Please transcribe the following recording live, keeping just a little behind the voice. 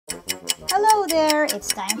Hello there, it's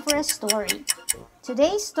time for a story.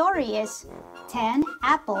 Today's story is 10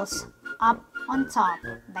 Apples Up on Top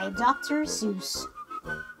by Dr. Seuss.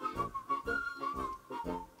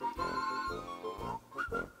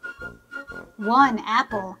 One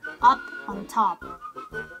apple up on top.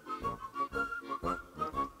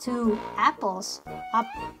 2 apples up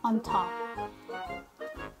on top.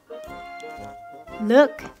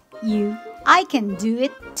 Look, you, I can do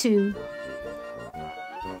it too.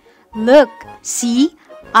 Look, see,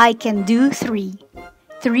 I can do 3.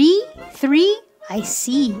 3, 3, I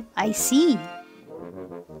see.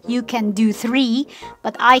 You can do 3,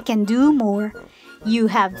 but I can do more. You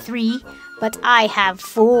have 3, but I have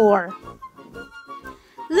 4.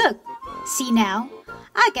 Look, see now,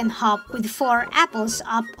 I can hop with 4 apples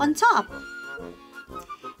up on top.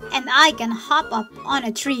 And I can hop up on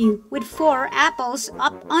a tree with 4 apples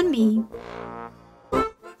up on me.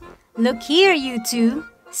 Look here, you two.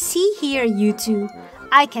 See here, you two.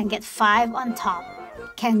 I can get 5 on top.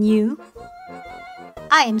 Can you?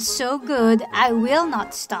 I am so good, I will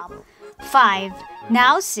not stop. 5,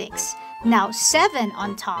 now 6, now 7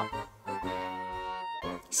 on top.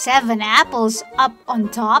 7 apples up on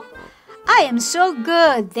top. I am so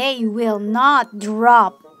good, they will not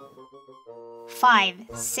drop. 5,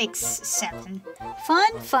 6, 7.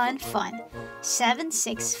 Fun, fun, fun. 7,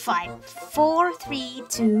 6, 5, 4, 3,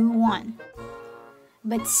 2, 1.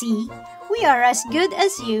 But see, we are as good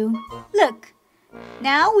as you. Look,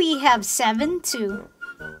 now we have 7 too.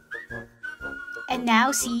 And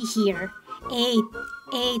now see here, 8,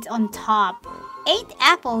 8 on top. 8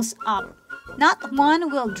 apples up, not one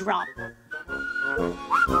will drop.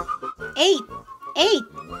 8, 8,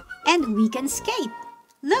 and we can skate.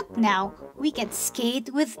 Look now, we can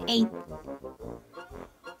skate with 8.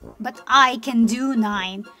 But I can do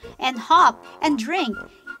 9, and hop and drink.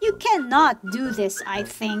 You cannot do this, I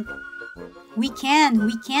think. We can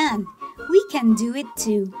do it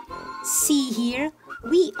too. See here,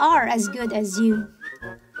 we are as good as you.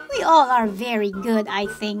 We all are very good, I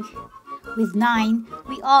think. With 9,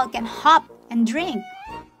 we all can hop and drink.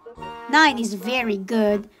 9 is very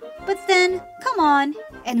good, but then, come on,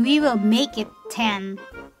 and we will make it 10.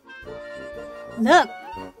 Look,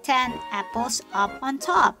 10 apples up on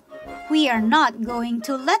top. We are not going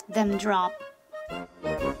to let them drop.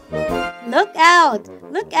 Look out!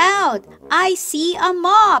 Look out! I see a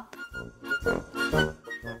mop!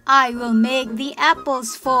 I will make the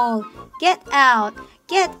apples fall. Get out!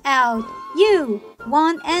 Get out! You,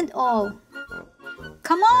 one and all!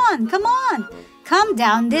 Come on! Come on! Come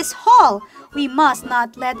down this hall! We must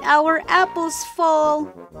not let our apples fall!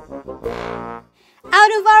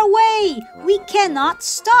 Out of our way! We cannot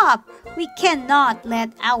stop! We cannot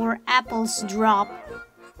let our apples drop!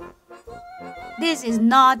 This is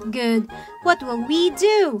not good. What will we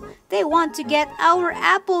do? They want to get our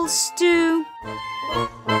apples too.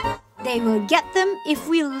 They will get them if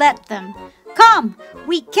we let them. Come,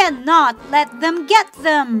 we cannot let them get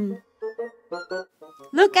them.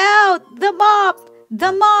 Look out! The mop!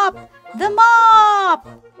 The mop! The mop!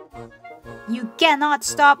 You cannot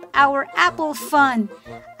stop our apple fun.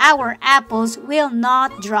 Our apples will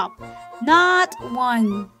not drop. Not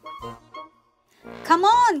one. Come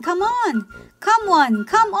on, come on. Come one,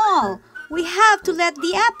 come all. We have to let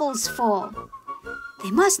the apples fall.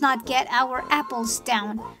 They must not get our apples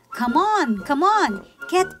down. Come on, come on.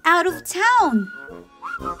 Get out of town.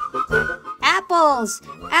 Apples,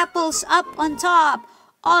 apples up on top.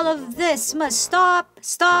 All of this must stop,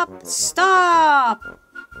 stop, stop.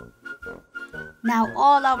 Now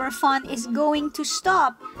all our fun is going to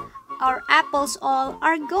stop. Our apples all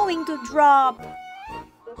are going to drop.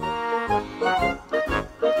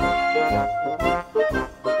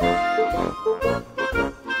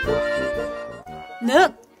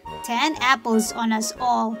 Look, 10 apples on us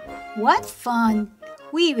all. What fun!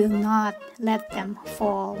 We will not let them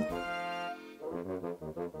fall.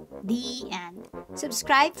 The end.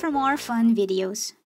 Subscribe for more fun videos.